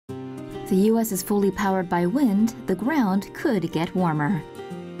the U.S. is fully powered by wind, the ground could get warmer.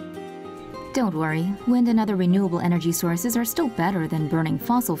 Don't worry, wind and other renewable energy sources are still better than burning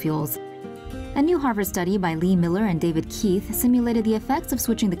fossil fuels. A new Harvard study by Lee Miller and David Keith simulated the effects of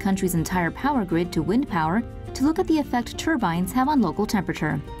switching the country's entire power grid to wind power to look at the effect turbines have on local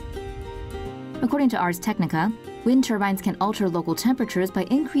temperature. According to Ars Technica, wind turbines can alter local temperatures by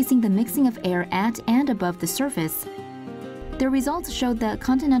increasing the mixing of air at and above the surface. Their results showed that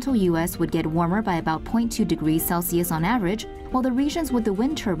continental U.S. would get warmer by about 0.2 degrees Celsius on average, while the regions with the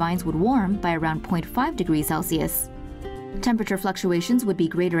wind turbines would warm by around 0.5 degrees Celsius. Temperature fluctuations would be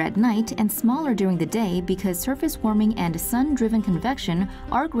greater at night and smaller during the day because surface warming and sun-driven convection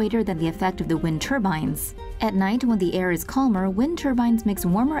are greater than the effect of the wind turbines. At night, when the air is calmer, wind turbines mix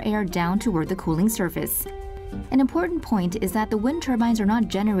warmer air down toward the cooling surface. An important point is that the wind turbines are not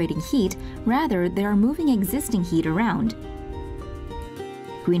generating heat, rather they are moving existing heat around.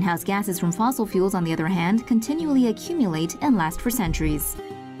 Greenhouse gases from fossil fuels, on the other hand, continually accumulate and last for centuries.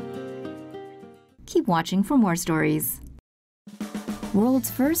 Keep watching for more stories.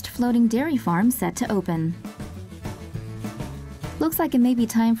 World's first floating dairy farm set to open. Looks like it may be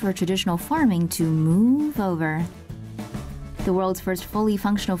time for traditional farming to move over. The world's first fully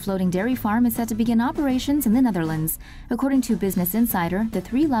functional floating dairy farm is set to begin operations in the Netherlands. According to Business Insider, the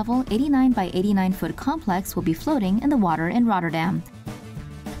 3-level 89 by 89-foot complex will be floating in the water in Rotterdam.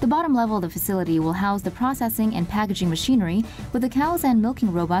 The bottom level of the facility will house the processing and packaging machinery, with the cows and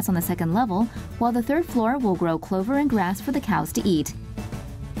milking robots on the second level, while the third floor will grow clover and grass for the cows to eat.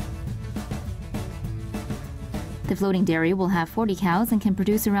 The floating dairy will have 40 cows and can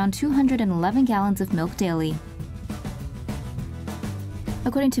produce around 211 gallons of milk daily.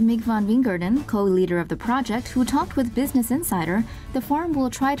 According to Mick van Wingerden, co-leader of the project, who talked with Business Insider, the farm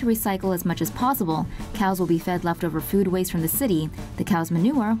will try to recycle as much as possible. Cows will be fed leftover food waste from the city. The cow's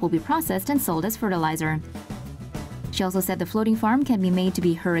manure will be processed and sold as fertilizer. She also said the floating farm can be made to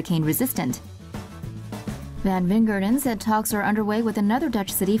be hurricane resistant. Van Wingerden said talks are underway with another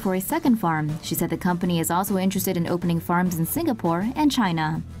Dutch city for a second farm. She said the company is also interested in opening farms in Singapore and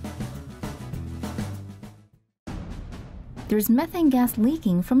China. There's methane gas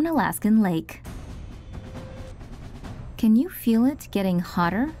leaking from an Alaskan lake. Can you feel it getting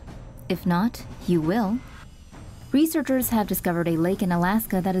hotter? If not, you will. Researchers have discovered a lake in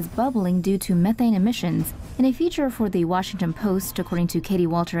Alaska that is bubbling due to methane emissions. In a feature for the Washington Post, according to Katie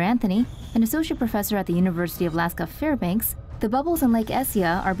Walter Anthony, an associate professor at the University of Alaska Fairbanks, the bubbles in Lake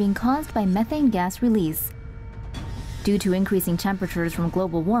Essia are being caused by methane gas release. Due to increasing temperatures from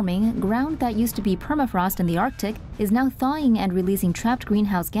global warming, ground that used to be permafrost in the Arctic is now thawing and releasing trapped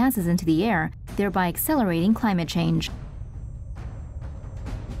greenhouse gases into the air, thereby accelerating climate change.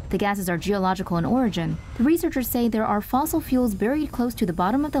 The gases are geological in origin. The researchers say there are fossil fuels buried close to the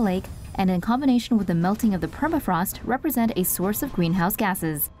bottom of the lake and, in combination with the melting of the permafrost, represent a source of greenhouse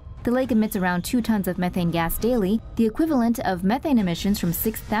gases. The lake emits around 2 tons of methane gas daily, the equivalent of methane emissions from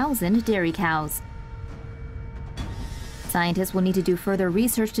 6,000 dairy cows. Scientists will need to do further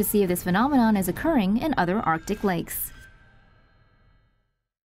research to see if this phenomenon is occurring in other Arctic lakes.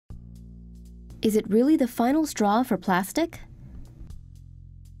 Is it really the final straw for plastic?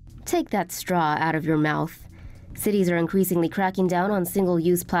 Take that straw out of your mouth. Cities are increasingly cracking down on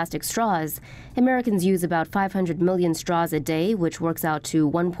single-use plastic straws. Americans use about 500 million straws a day, which works out to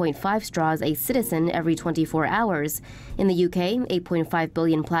 1.5 straws a citizen every 24 hours. In the UK, 8.5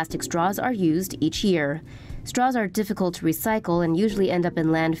 billion plastic straws are used each year. Straws are difficult to recycle and usually end up in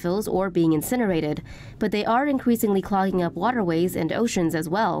landfills or being incinerated, but they are increasingly clogging up waterways and oceans as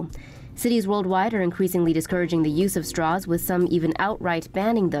well. Cities worldwide are increasingly discouraging the use of straws, with some even outright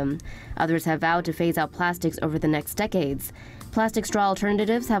banning them. Others have vowed to phase out plastics over the next decades. Plastic straw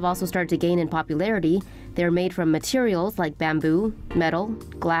alternatives have also started to gain in popularity. They are made from materials like bamboo, metal,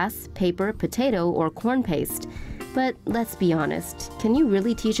 glass, paper, potato, or corn paste. But let's be honest, can you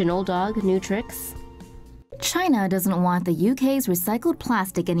really teach an old dog new tricks? China doesn't want the UK's recycled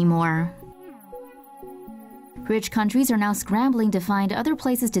plastic anymore. Rich countries are now scrambling to find other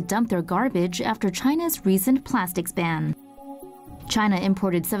places to dump their garbage after China's recent plastics ban. China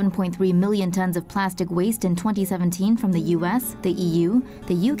imported 7.3 million tons of plastic waste in 2017 from the US, the EU,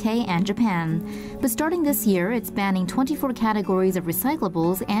 the UK, and Japan. But starting this year, it's banning 24 categories of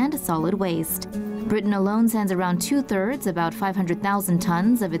recyclables and solid waste. Britain alone sends around 2/3, about 500,000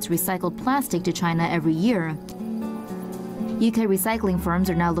 tons, of its recycled plastic to China every year. UK recycling firms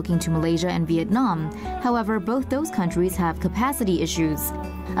are now looking to Malaysia and Vietnam. However, both those countries have capacity issues.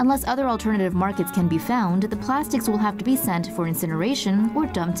 Unless other alternative markets can be found, the plastics will have to be sent for incineration or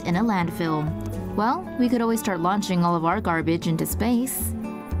dumped in a landfill. Well, we could always start launching all of our garbage into space.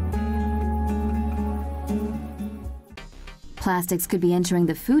 Plastics could be entering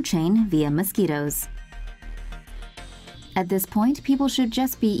the food chain via mosquitoes. At this point, people should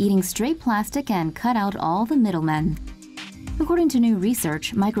just be eating straight plastic and cut out all the middlemen. According to new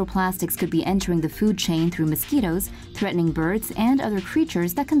research, microplastics could be entering the food chain through mosquitoes, threatening birds and other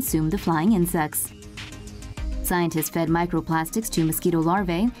creatures that consume the flying insects. Scientists fed microplastics to mosquito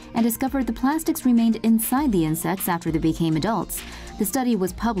larvae and discovered the plastics remained inside the insects after they became adults. The study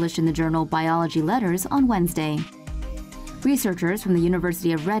was published in the journal Biology Letters on Wednesday. Researchers from the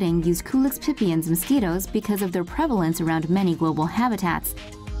University of Reading used Culex pipiens mosquitoes because of their prevalence around many global habitats.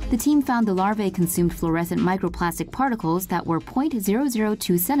 The team found the larvae consumed fluorescent microplastic particles that were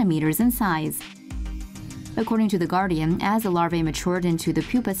 0.002 centimeters in size. According to The Guardian, as the larvae matured into the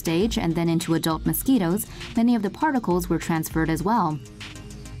pupa stage and then into adult mosquitoes, many of the particles were transferred as well.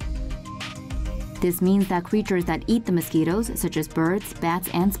 This means that creatures that eat the mosquitoes, such as birds, bats,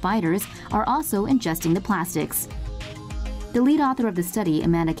 and spiders, are also ingesting the plastics. The lead author of the study,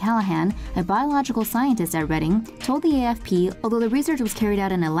 Amanda Callahan, a biological scientist at Reading, told the AFP although the research was carried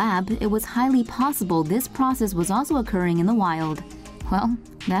out in a lab, it was highly possible this process was also occurring in the wild. Well,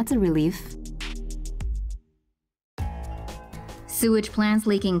 that's a relief. Sewage plants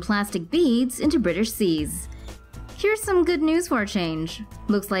leaking plastic beads into British seas. Here's some good news for a change.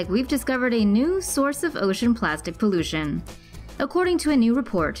 Looks like we've discovered a new source of ocean plastic pollution. According to a new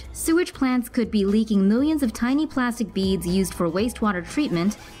report, sewage plants could be leaking millions of tiny plastic beads used for wastewater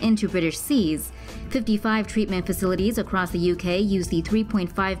treatment into British seas. 55 treatment facilities across the UK use the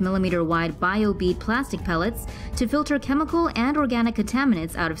 3.5mm wide bio-bead plastic pellets to filter chemical and organic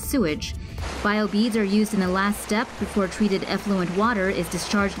contaminants out of sewage. Bio-beads are used in the last step before treated effluent water is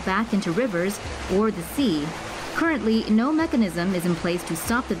discharged back into rivers or the sea. Currently, no mechanism is in place to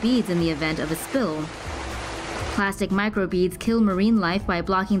stop the beads in the event of a spill. Plastic microbeads kill marine life by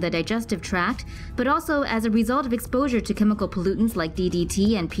blocking the digestive tract, but also as a result of exposure to chemical pollutants like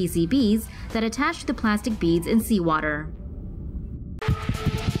DDT and PCBs that attach to the plastic beads in seawater.